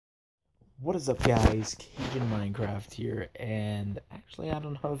What is up, guys? CajunMinecraft here, and actually, I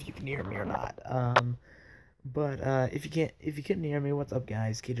don't know if you can hear me or not. But if you couldn't hear me, what's up,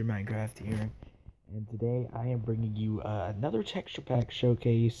 guys? CajunMinecraft here, and today I am bringing you another texture pack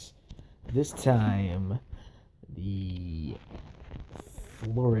showcase. This time, the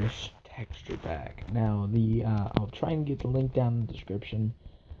Flourish Texture Pack. Now, I'll try and get the link down in the description.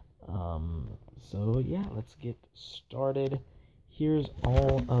 So yeah, let's get started. Here's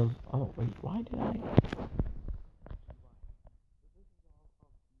all of, oh wait, why did I?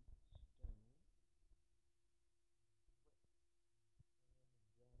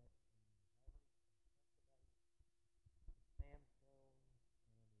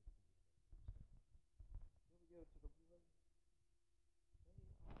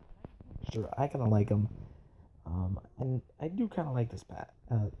 Sure, I kind of like them. And I do kind of like this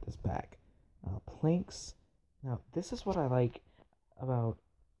pack. Planks. Now, this is what I like about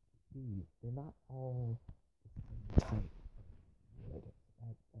these. They're not all the same type.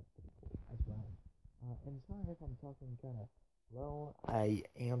 That's pretty cool as well. And sorry if I'm talking kind of low. I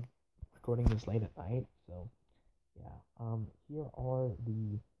am recording this late at night, so yeah. Here are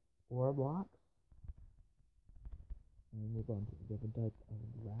the ore blocks. And move on to the different types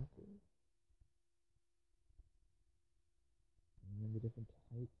of grasses. And the different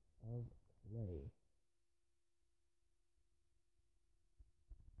types of clay.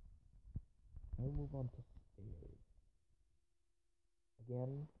 Now we move on to stairs.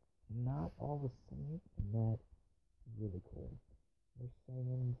 Again, not all the same, and that is really cool. There's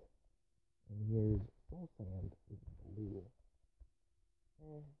sand, and here's soul sand is blue.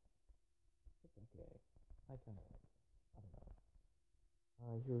 It's okay. I kind of like it. I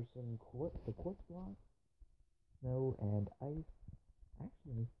don't know. Here's some quartz blocks, snow, and ice.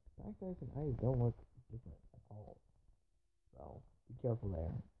 Actually, packed ice and ice don't look different at all. So, be careful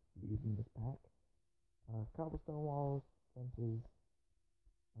there using this pack. Cobblestone walls, fences.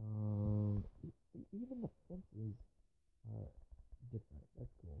 Even the fences are different.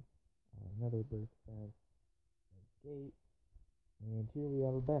 That's cool. Another brick fence, a gate, and here we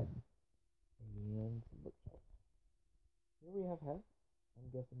have a bed and some bookshelves. Here we have Hess. I'm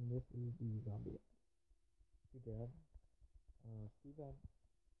guessing this is the zombie. Good job. Steven,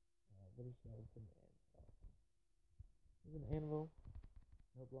 little skeleton, and skeleton. Here's an anvil,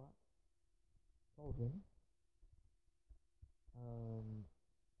 no block, cauldron,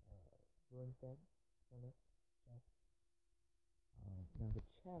 brewing fence, furnace, chest. Now the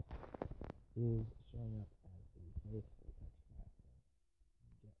chest is showing up as the faithful texture pack,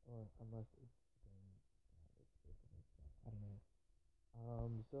 or unless it's saying it's faithful stuff. I don't know.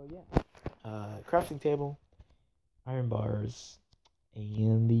 So yeah. Crafting table, iron bars,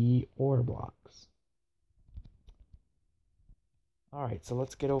 and the ore blocks. Alright, so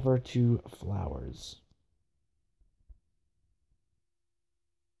let's get over to flowers.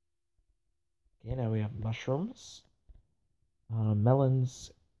 Okay, now we have mushrooms,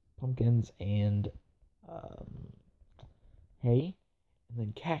 melons, pumpkins, and hay. And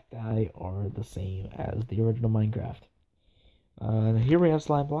then cacti are the same as the original Minecraft. Here we have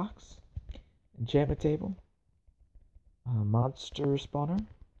slime blocks, enchantment table, monster spawner,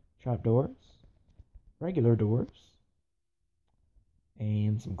 trapdoors, regular doors,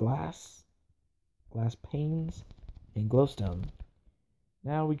 and some glass panes, and glowstone.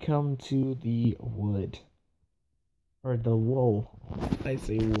 Now we come to the wood, or the wool. I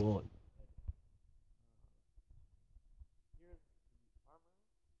say wool.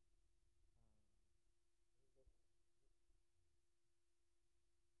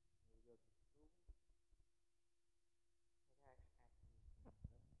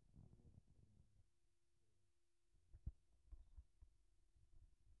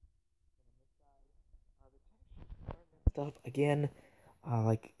 Stuff again,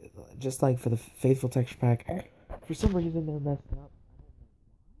 like just like for the faithful texture pack, for some reason they're messed up.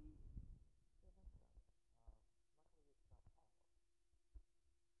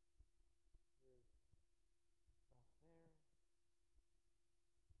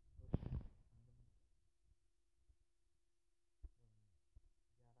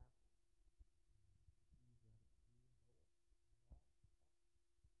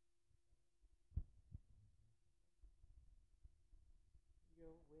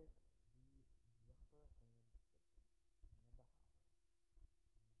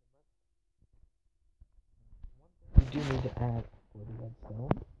 You do need to add for the redstone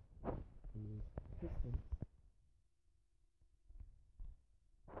is pistons.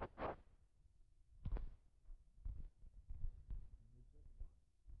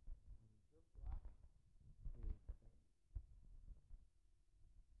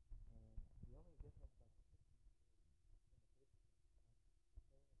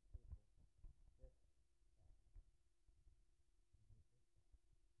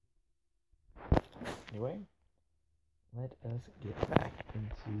 Anyway, let us get back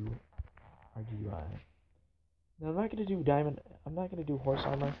into our GUI. Now I'm not gonna do diamond. I'm not gonna do horse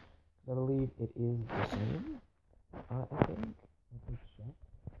armor. I believe it is the same. I think. Let me check.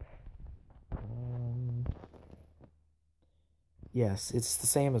 Yes, it's the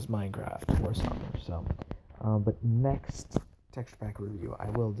same as Minecraft horse armor. So, but next texture pack review, I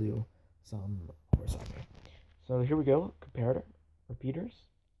will do some horse armor. So here we go. Comparator, repeaters,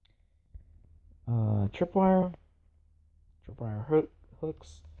 tripwire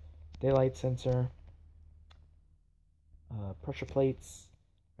hooks, daylight sensor, pressure plates,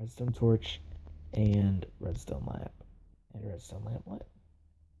 redstone torch, and redstone lamp. Lit.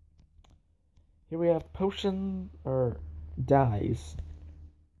 Here we have potion or dyes.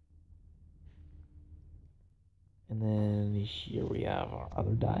 And then here we have our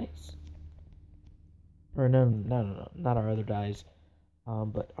other dyes. Or no, not our other dyes,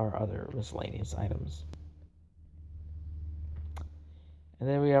 but our other miscellaneous items. And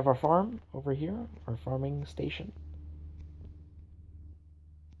then we have our farm over here, our farming station.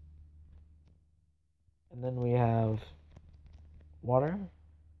 And then we have water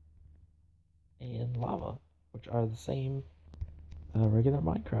and lava, which are the same regular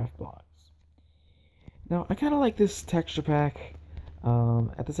Minecraft blocks. Now, I kind of like this texture pack.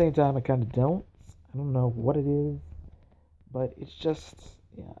 At the same time, I kind of don't. I don't know what it is, but it's just,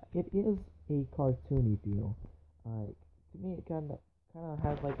 yeah, it is a cartoony feel. To me, it kind of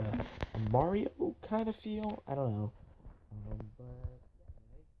has like a Mario kind of feel. I don't know. But yeah,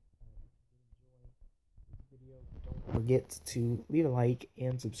 guys, if you enjoy this video, don't forget to leave a like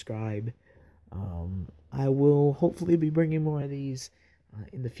and subscribe. I will hopefully be bringing more of these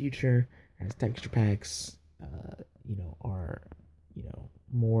in the future as texture packs, are,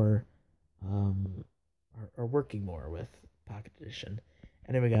 more, are working more with Pocket Edition.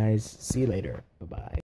 Anyway, guys, see you later. Bye-bye.